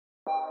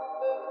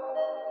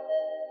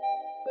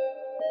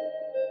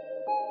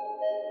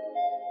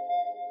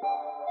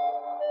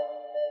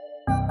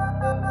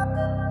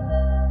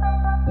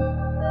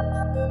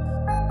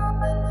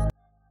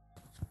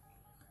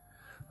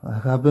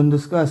Like I've been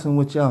discussing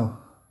with y'all,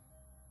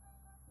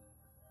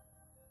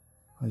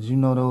 as you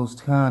know, those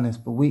kindness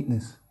but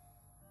weakness.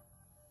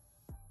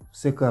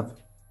 Sick of it.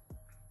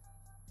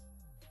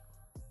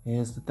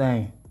 Here's the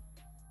thing.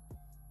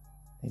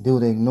 They do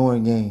the ignore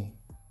game.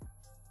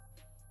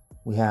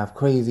 We have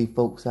crazy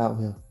folks out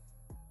here.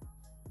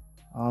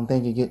 I don't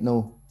think you get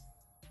no,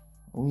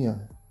 oh yeah.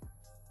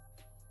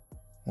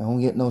 I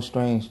don't get no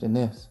strange than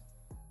this.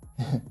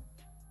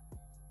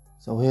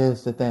 So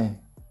here's the thing.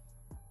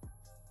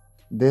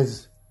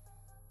 This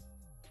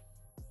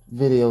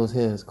video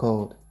here is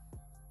called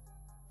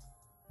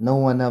No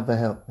One Ever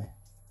Helped Me.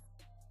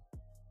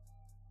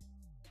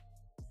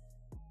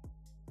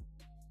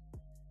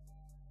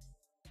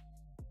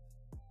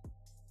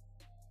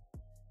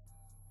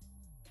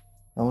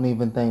 Don't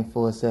even think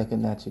for a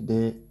second that you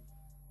did,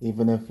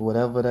 even if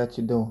whatever that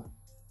you're doing.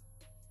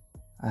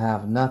 I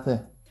have nothing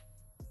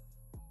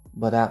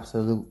but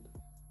absolute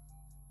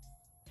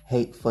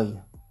hate for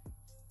you.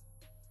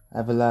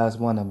 Every last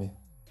one of you.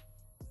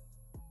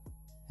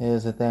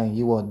 Here's the thing,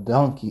 you are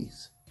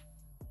donkeys.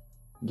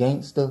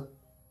 Gangster,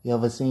 you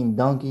ever seen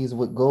donkeys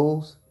with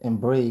goals and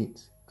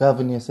braids?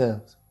 Govern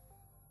yourselves.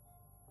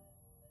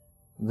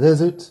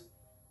 Lizards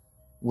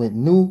with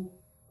new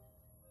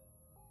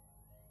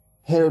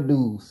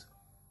hairdos,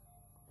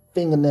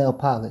 fingernail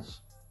polish.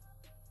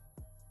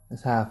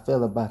 That's how I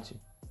feel about you.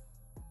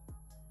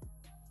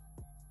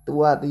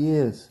 Throughout the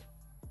years,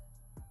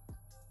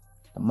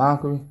 the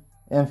mockery,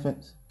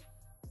 infants,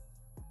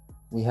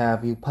 we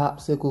have you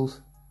popsicles,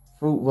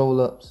 fruit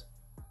roll-ups.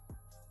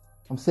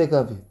 I'm sick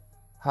of you.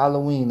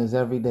 Halloween is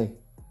every day.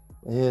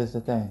 But here's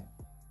the thing.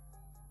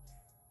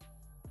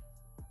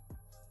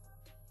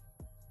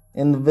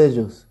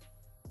 Individuals,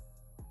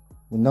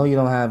 we know you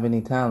don't have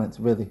any talents,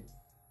 really.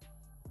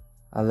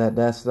 I let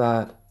that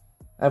slide.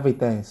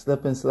 Everything,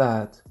 slip and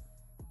slides.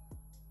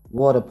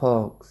 Water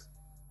parks.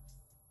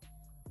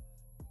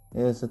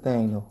 Here's the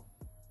thing, though.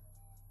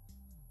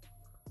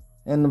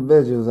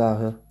 Individuals out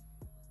here.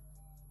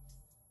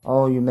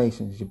 All you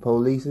nations, your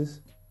polices,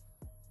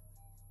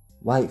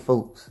 white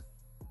folks,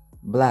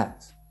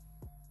 blacks,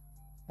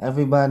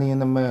 everybody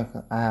in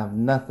America, I have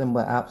nothing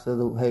but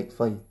absolute hate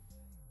for you.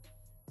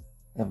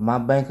 If my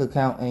bank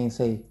account ain't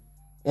say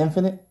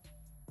infinite,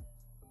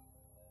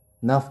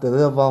 enough to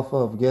live off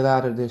of, get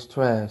out of this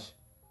trash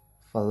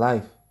for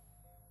life,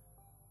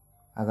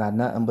 I got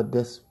nothing but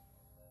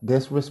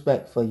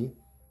disrespect for you.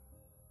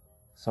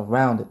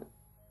 Surrounded,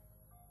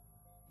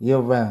 year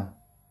round.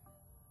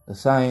 The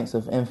science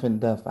of infant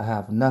death, I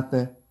have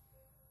nothing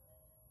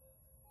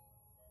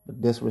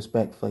but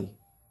disrespect for you.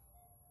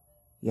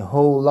 Your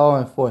whole law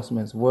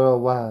enforcement's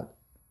worldwide.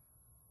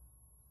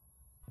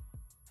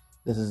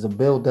 This is a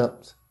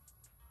build-up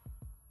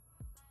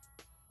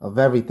of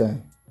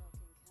everything.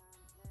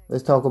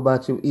 Let's talk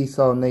about you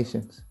Esau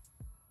nations.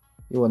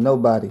 You are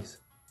nobodies.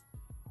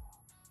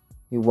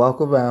 You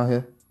walk around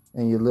here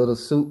in your little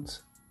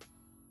suits,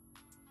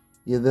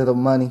 your little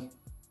money.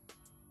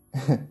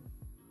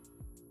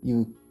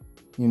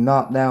 You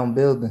knock down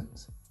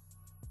buildings.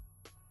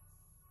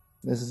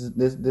 This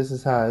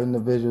is how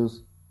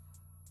individuals,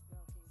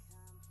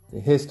 the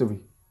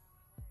history.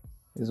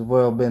 This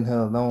world been here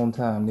a long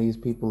time. These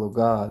people are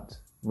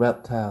gods,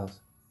 reptiles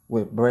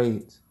with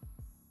braids,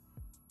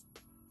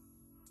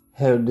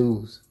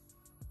 hairdos,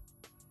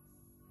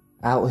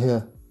 out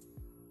here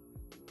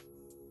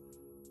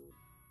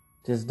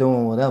just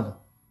doing whatever.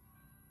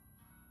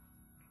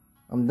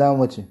 I'm done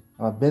with you.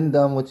 I've been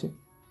done with you.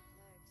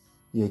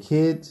 Your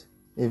kids,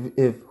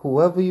 if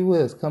whoever you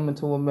is coming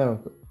to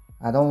America,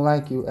 I don't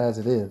like you as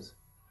it is.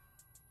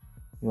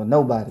 You are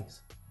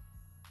nobodies.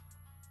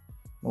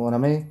 Know what I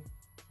mean?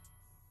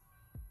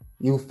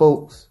 You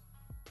folks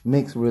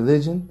mix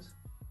religions.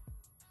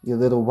 Your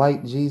little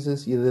white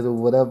Jesus, your little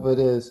whatever it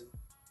is.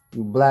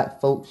 You black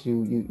folks,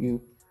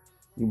 you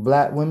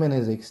black women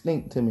is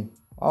extinct to me.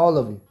 All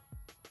of you.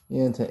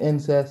 You're into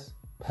incest,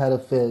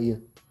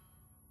 pedophilia.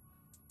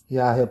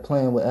 You're out here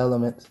playing with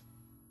elements.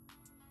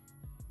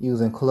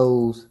 Using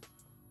clothes.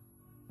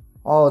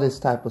 All this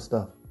type of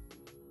stuff.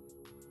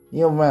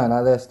 You're around,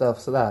 I let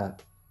stuff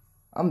slide.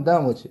 I'm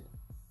done with you.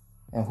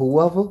 And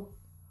whoever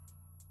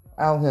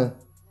out here,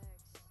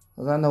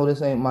 because I know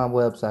this ain't my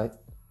website.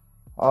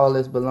 All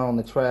this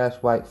belong to trash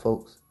white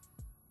folks.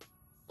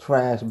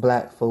 Trash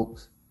black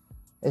folks.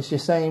 It's your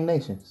same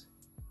nations.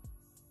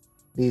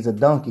 These are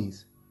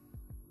donkeys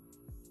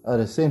of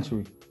the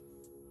century.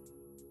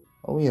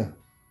 Oh yeah.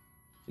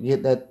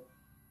 Forget that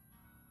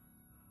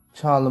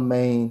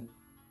Charlemagne,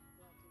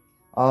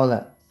 all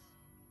that.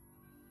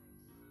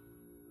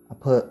 I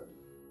put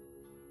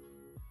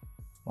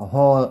my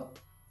hard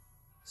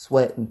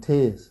sweat and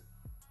tears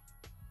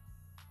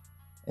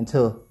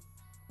into an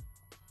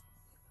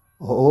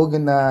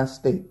organized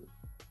state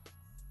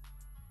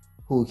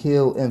who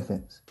kill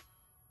infants,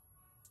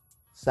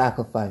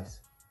 sacrifice,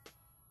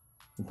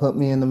 and put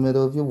me in the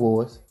middle of your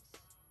wars.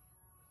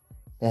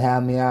 They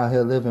have me out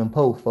here living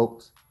poor,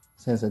 folks,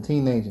 since a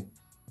teenager.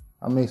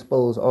 I'm going to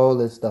expose all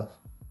this stuff.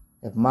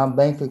 If my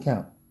bank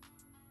account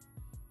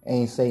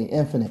ain't say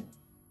infinite,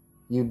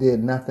 you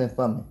did nothing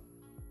for me.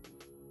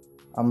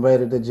 I'm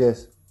ready to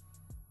just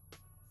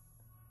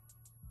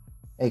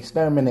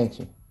exterminate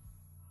you.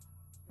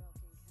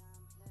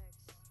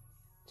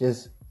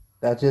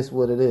 That's just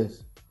what it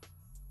is.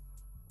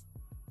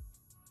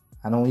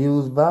 I don't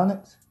use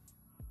violence.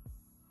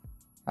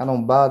 I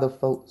don't bother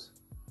folks.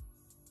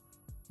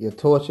 Your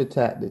torture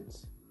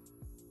tactics.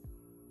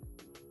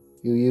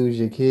 You use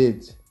your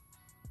kids.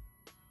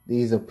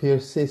 These are pure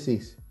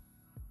sissies.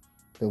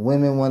 The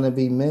women want to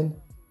be men.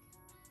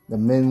 The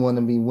men want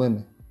to be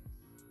women.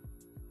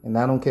 And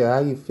I don't care how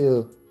you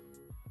feel.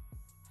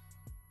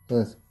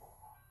 Because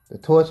the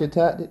torture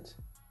tactics,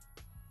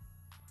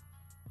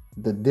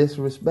 the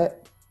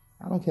disrespect,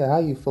 I don't care how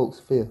you folks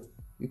feel.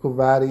 You can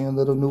ride in your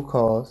little new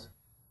cars.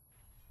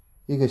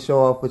 You can show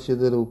off with your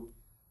little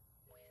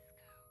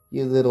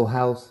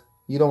house.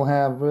 You don't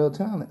have real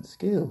talent,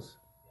 skills.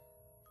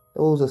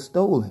 Those are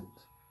stolen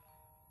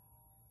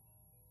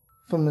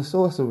from the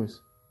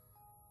sorcerers.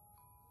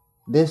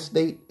 This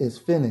state is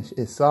finished.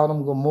 It's Sodom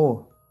and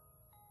Gomorrah.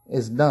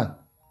 It's done.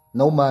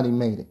 Nobody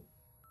made it.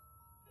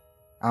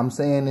 I'm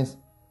saying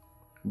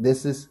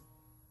this.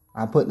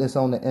 I put this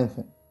on the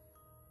infant.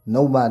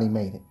 Nobody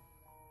made it.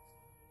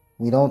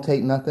 We don't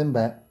take nothing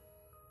back.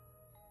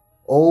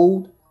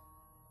 Old,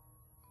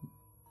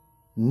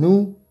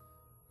 new,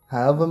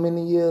 however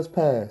many years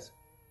pass,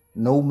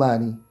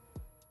 nobody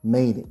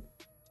made it.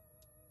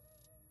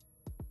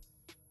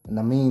 And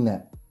I mean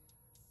that.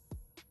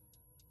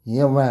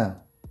 Year round.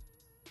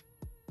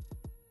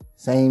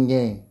 Same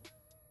game.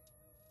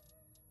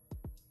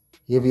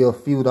 Give you a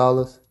few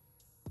dollars.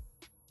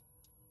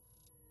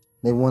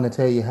 They want to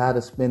tell you how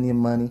to spend your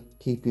money,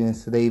 keep you in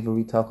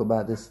slavery, talk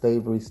about this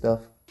slavery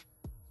stuff.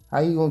 How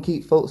you going to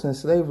keep folks in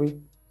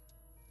slavery?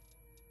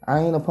 I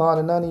ain't a part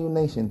of none of you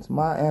nations.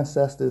 My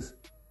ancestors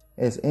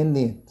is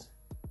Indians.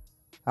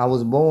 I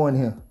was born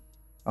here.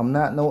 I'm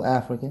not no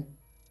African.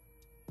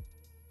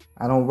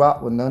 I don't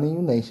rock with none of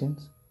you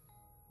nations.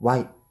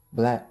 White,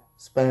 black,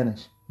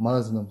 Spanish,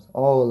 Muslims,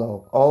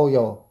 all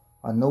y'all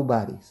are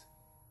nobodies.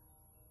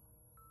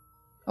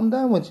 I'm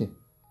done with you.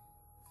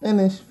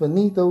 Finish,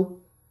 finito.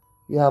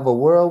 You have a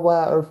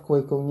worldwide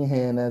earthquake on your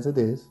hand as it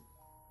is.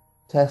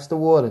 Test the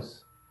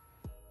waters.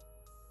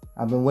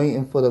 I've been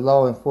waiting for the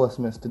law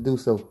enforcement to do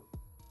so.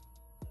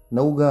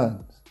 No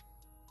guns.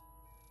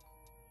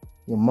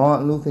 Your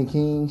Martin Luther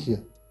Kings, your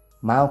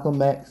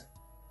Malcolm X,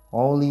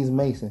 all these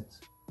Masons.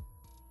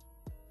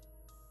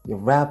 Your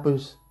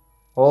rappers,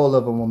 all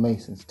of them are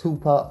Masons.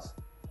 Tupacs,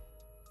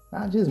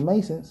 not just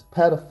Masons,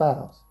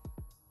 pedophiles.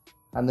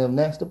 I live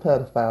next to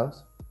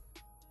pedophiles.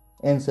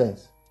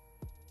 Incest.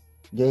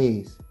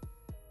 Gays.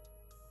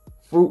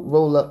 Fruit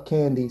roll-up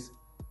candies.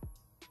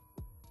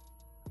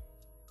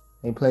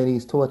 They play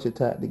these torture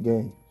tactic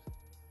games.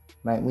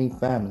 Like we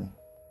family.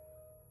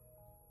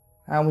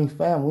 How we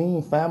family? We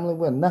ain't family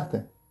with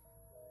nothing.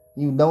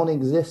 You don't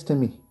exist to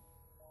me.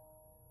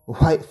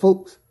 White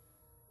folks,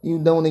 you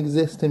don't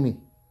exist to me.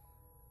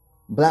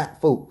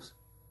 Black folks,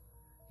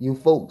 you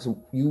folks,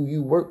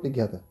 you work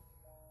together.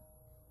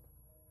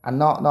 I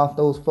knocked off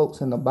those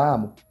folks in the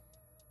Bible.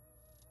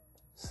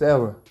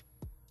 Sarah,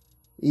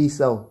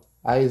 Esau,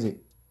 Isaac.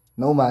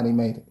 Nobody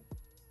made it.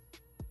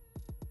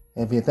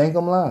 If you think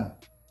I'm lying,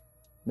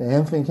 the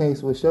infant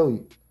case will show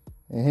you.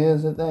 And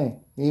here's the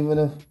thing. Even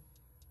if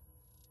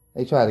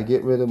they try to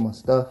get rid of my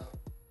stuff,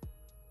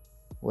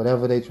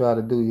 whatever they try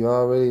to do, you're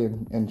already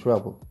in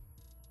trouble.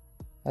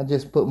 I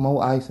just put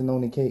more icing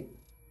on the cake.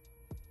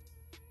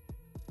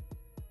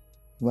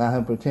 You out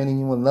here pretending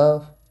you in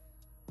love?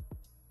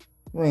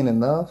 You ain't in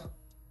love.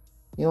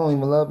 You don't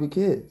even love your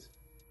kids.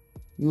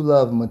 You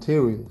love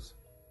materials.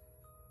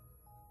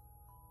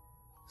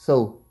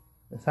 So,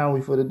 it's how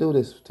we for to do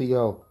this to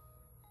y'all.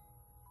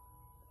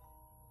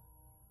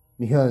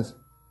 Because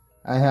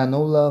I had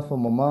no love for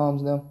my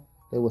moms, them.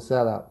 They were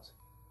sellouts.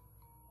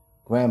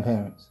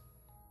 Grandparents,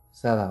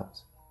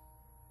 sellouts.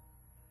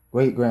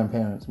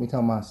 Great-grandparents, we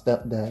talking about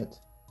stepdads.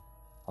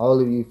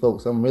 All of you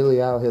folks, I'm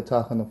really out here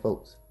talking to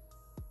folks.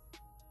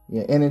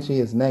 Your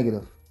energy is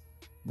negative.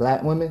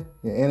 Black women,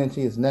 your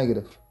energy is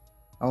negative.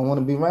 I don't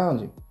want to be around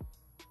you.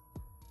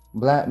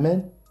 Black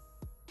men,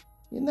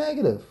 you're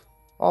negative.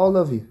 All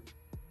of you.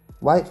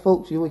 White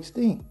folks, you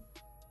extinct.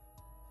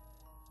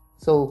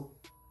 So,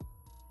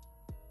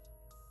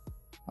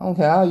 I don't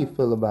care how you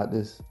feel about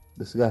this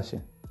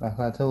discussion. Like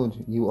I told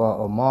you, you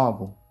are a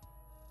marvel.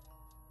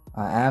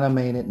 An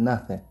animated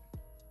nothing.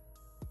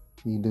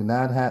 You do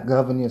not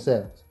govern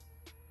yourselves.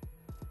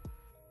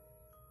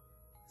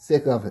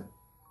 Sick of it.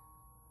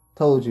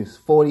 Told you, it's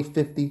 40,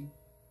 50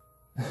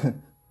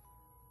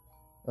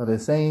 of the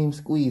same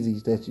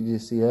squeezies that you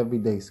just see every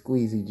day.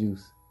 Squeezy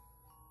juice.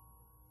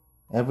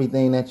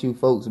 Everything that you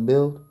folks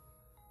build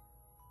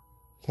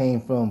came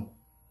from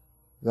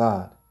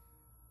God.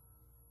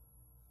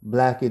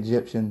 Black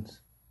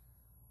Egyptians,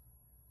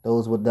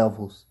 those were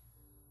devils.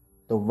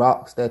 The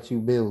rocks that you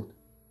build,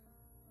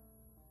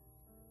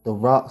 the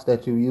rocks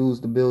that you use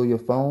to build your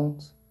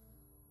phones,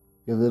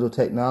 your little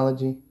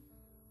technology,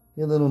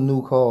 your little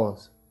new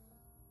cars,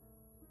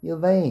 your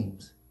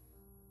lames.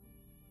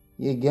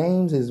 Your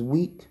games is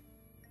weak.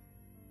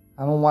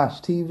 I don't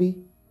watch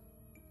TV.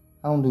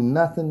 I don't do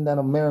nothing that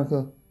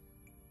America,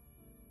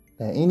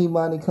 that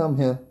anybody come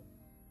here.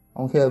 I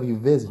don't care if you're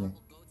visiting.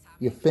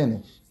 You're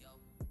finished.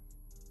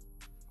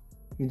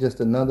 You're just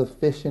another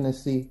fish in the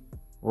sea,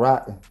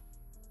 rotten.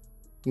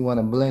 You want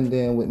to blend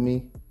in with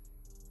me?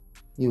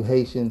 You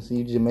Haitians,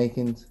 you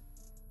Jamaicans.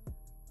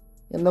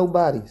 You're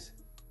nobodies.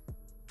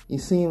 You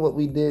seen what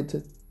we did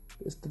to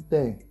this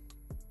today.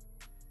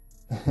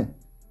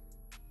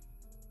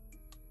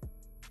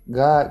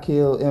 God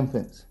killed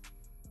infants.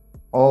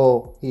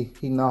 Oh, he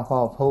knocked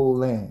off whole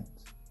lands.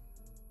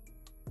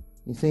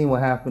 You seen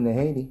what happened to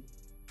Haiti?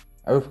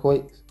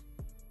 Earthquakes.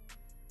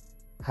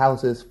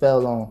 Houses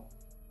fell on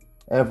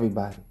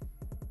everybody.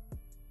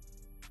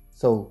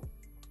 So,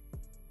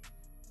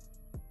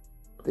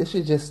 this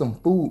is just some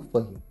food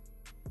for you.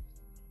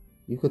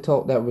 You could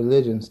talk that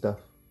religion stuff.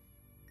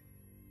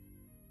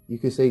 You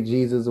could say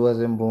Jesus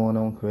wasn't born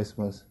on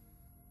Christmas.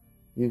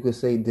 You could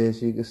say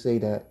this, you could say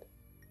that.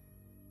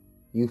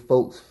 You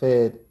folks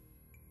fed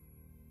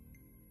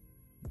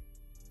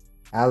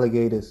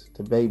alligators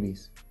to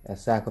babies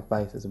as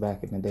sacrifices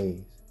back in the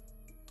days.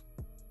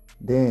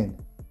 Then,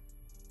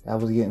 that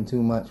was getting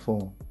too much for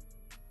them.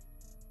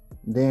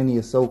 Then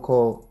your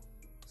so-called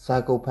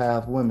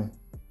psychopath women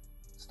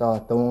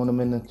start throwing them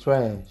in the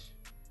trash.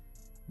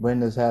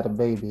 Brenda's had a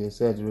baby,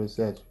 etc.,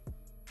 etc.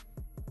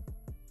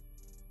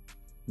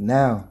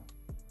 Now,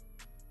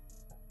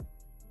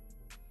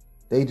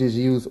 they just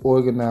use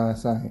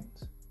organized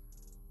science.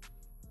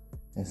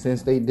 And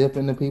since they dip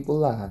into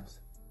people's lives,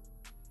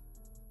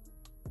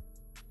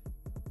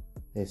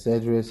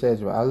 etc.,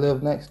 etc. I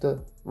live next to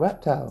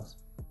reptiles.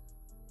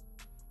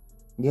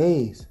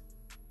 Yes.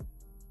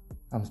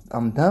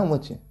 I'm done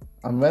with you.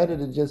 I'm ready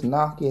to just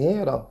knock your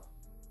head off.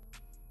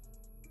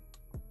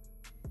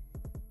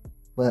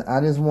 But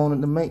I just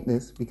wanted to make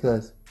this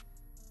because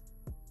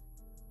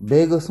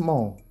big or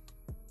small,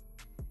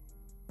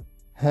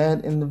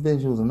 had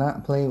individuals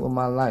not played with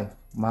my life,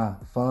 my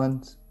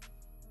funds,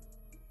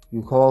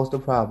 you caused the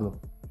problem.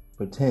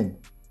 Pretend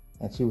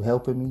that you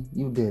helping me.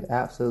 You did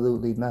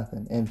absolutely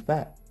nothing. In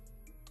fact,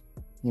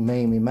 you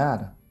made me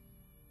madder.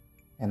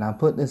 And I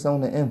put this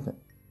on the infant.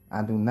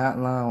 I do not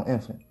lie on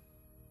infant.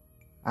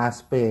 I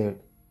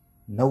spared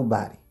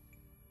nobody.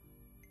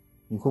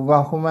 You could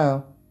walk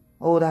around.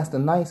 Oh, that's the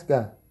nice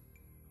guy.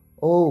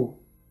 Oh,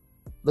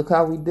 look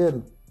how we did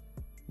him.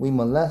 We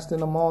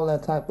molested him, all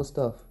that type of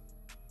stuff.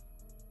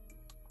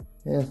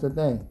 Here's the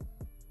thing.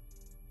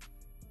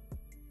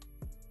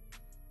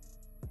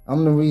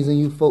 I'm the reason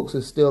you folks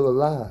are still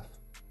alive.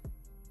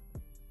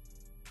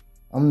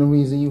 I'm the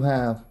reason you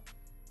have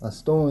a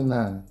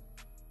storyline,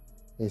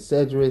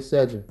 etc.,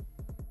 etc.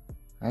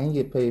 I ain't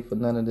get paid for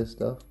none of this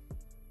stuff.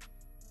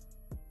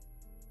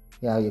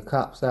 Yeah, your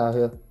cops out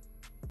here.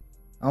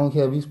 I don't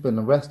care if you spend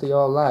the rest of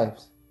your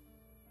lives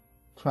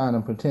trying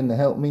to pretend to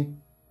help me.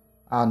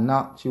 I'll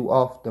knock you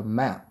off the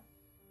map.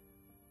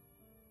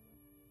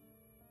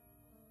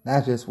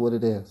 That's just what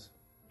it is.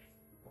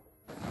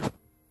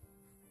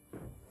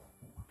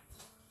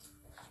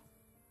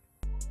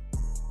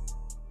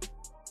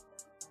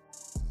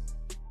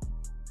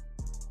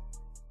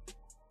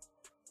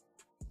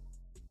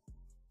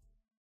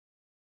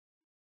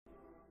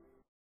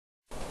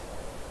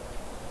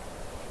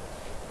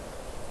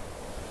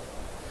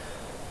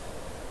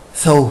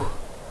 So,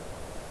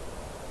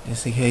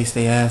 just in case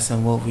they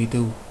asking what we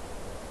do,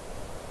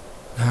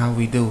 how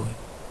we do it,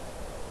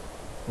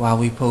 why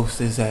we post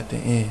this at the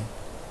end,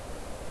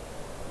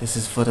 this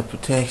is for the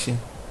protection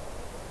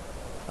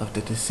of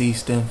the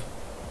deceased infant.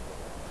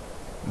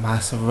 My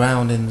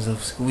surroundings of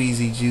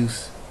squeezy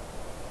juice,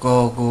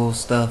 gargoyle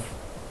stuff,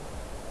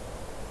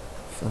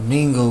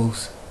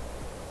 flamingos,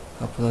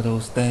 a couple of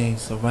those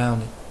things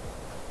surrounding.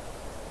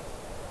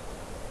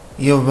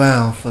 You're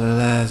around for the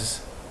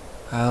last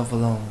however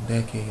long,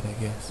 decade I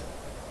guess.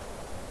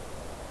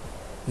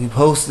 We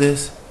post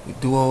this, we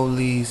do all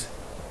these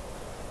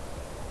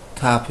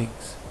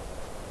topics,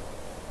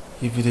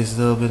 give you this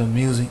little bit of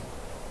music.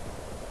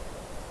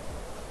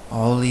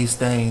 All these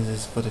things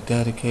is for the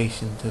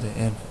dedication to the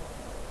infant.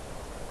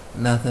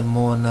 Nothing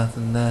more,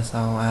 nothing less.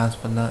 I don't ask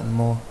for nothing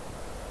more.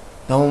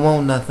 Don't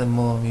want nothing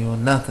more of you or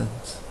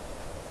nothings.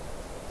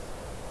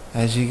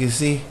 As you can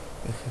see,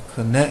 the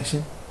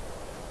connection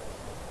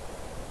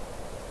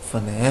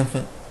from the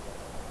infant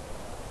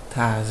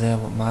ties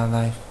in with my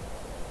life.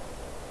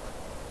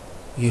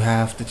 You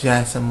have the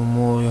Jackson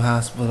Memorial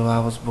Hospital I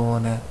was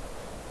born at,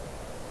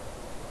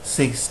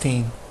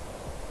 16th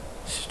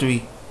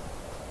Street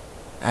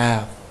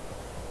Ave.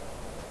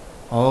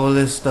 All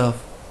this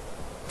stuff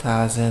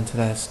ties into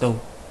that store.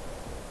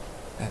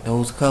 That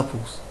those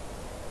couples,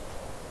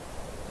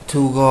 the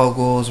two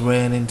gargoyles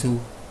ran into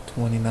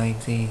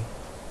 2019.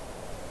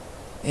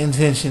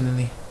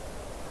 Intentionally.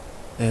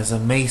 There's a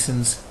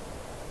Mason's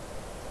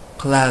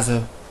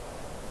Plaza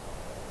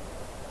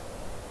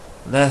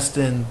less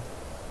than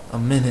a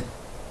minute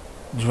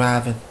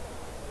driving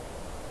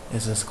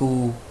It's a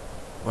school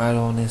right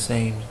on that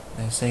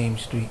same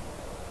street.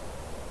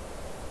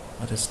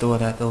 Or the store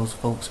that those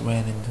folks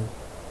ran into.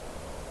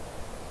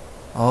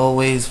 I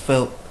always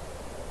felt.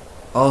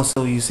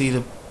 Also, you see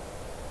the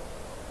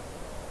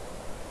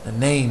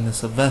name, the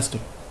Sylvester,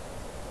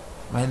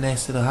 right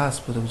next to the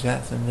hospital,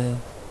 Jacksonville.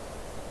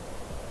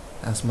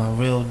 That's my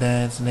real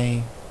dad's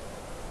name.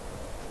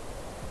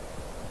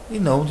 You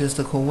know, just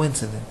a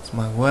coincidence.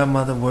 My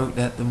grandmother worked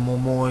at the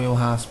Memorial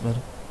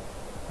Hospital.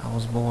 I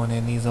was born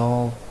in. These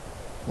all,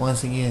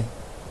 once again,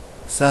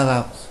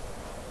 sellouts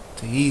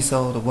to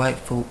Esau, the white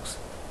folks,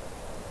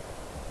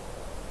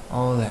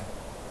 all that.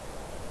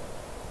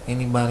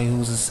 Anybody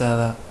who's a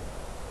sellout,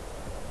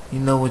 you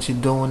know what you're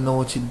doing, know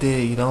what you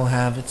did. You don't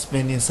have it,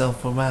 spin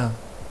yourself around.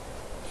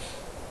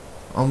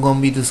 I'm going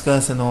to be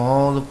discussing on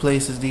all the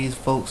places these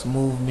folks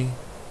moved me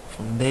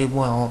from day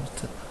one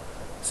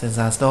since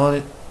I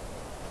started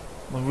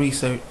my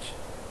research.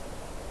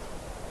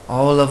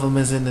 All of them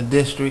is in the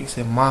districts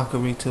in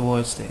mockery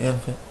towards the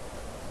infant.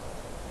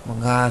 My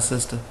god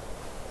sister.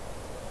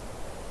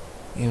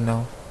 You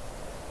know.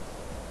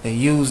 They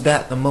used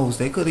that the most.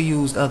 They could have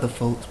used other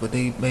folks, but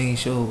they made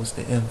sure it was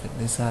the infant.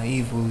 That's how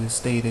evil this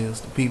state is.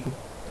 The people,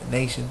 the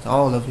nations,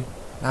 all of you.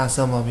 Not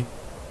some of you.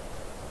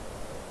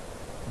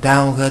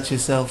 Downcut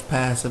yourself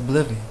past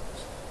oblivion.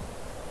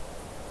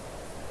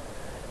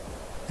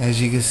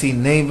 As you can see,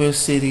 neighbors,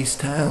 cities,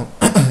 town,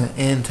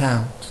 and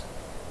towns.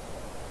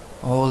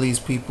 All these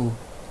people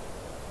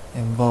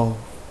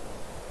involved.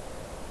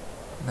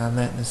 Not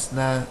letting us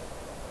not.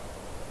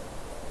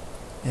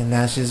 And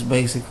that's just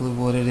basically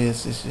what it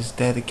is. It's just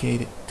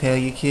dedicated. Tell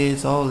your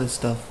kids all this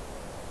stuff.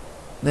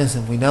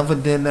 Listen, we never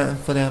did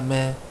nothing for that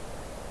man.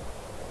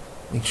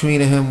 We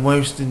treated him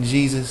worse than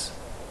Jesus.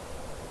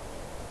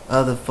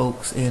 Other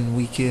folks, and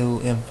we kill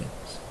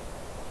infants.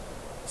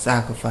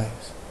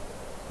 Sacrifice.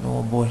 No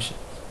abortions.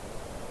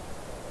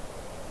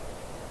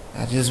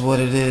 That's just what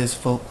it is,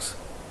 folks.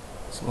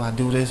 So I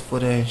do this for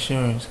the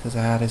insurance, because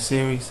I had a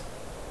series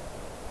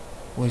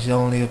which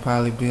only will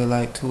probably be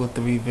like 2 or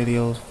 3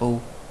 videos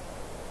full.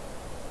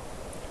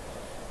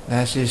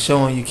 That's just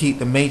showing you keep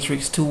the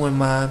Matrix 2 in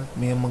mind.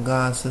 Me and my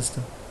god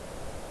sister.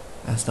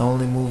 That's the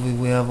only movie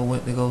we ever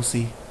went to go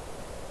see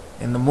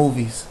in the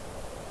movies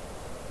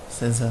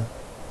since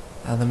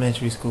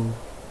elementary school.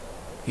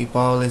 Keep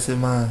all this in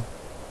mind.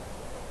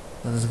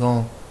 Let's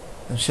go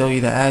and show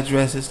you the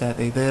addresses that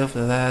they live,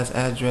 the last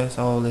address,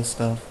 all this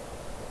stuff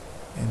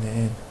in the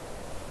end.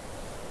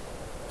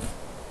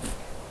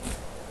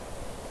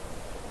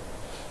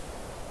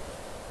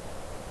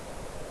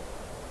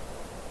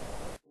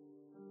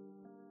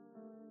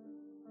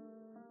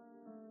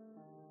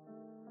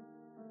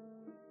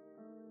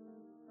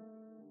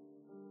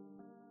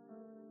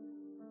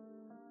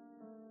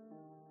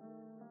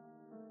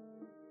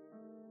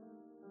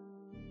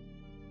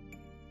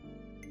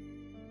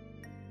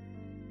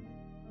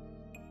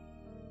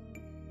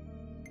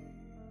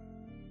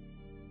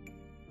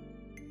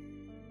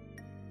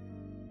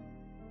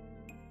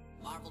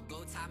 Marvel go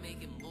time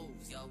making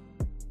moves, yo.